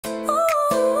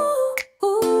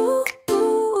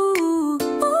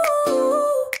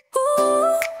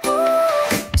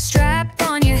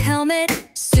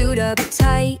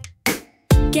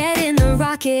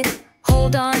rocket,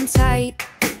 hold on tight.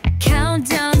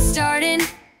 Countdown starting,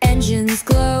 engines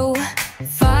glow.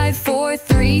 5, 4,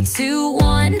 3, 2,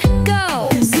 1, go!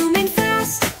 Zooming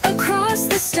fast across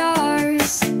the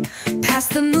stars,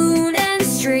 past the moon and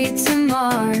straight to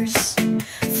Mars.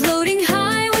 Floating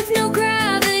high with no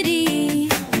gravity.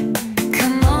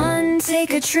 Come on,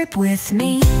 take a trip with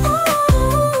me.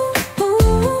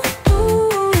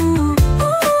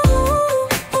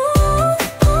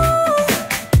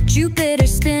 Jupiter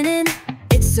spinning,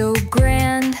 it's so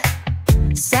grand.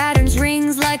 Saturn's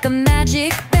rings like a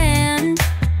magic band.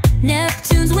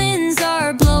 Neptune's winds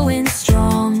are blowing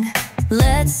strong.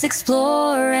 Let's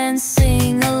explore and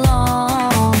sing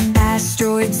along.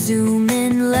 Asteroids zoom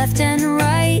in left and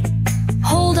right.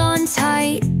 Hold on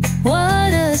tight,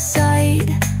 what a sight.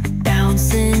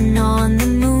 Bouncing on the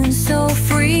moon so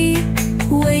free.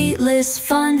 Weightless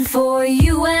fun for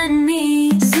you and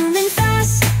me. Zooming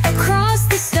fast across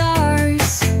the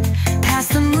stars,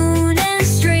 past the moon and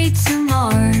straight to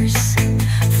Mars.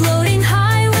 Floating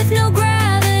high with no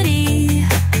gravity.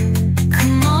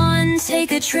 Come on,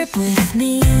 take a trip with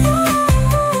me.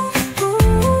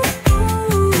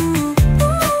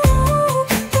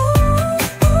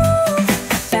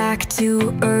 Back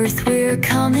to Earth we're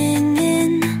coming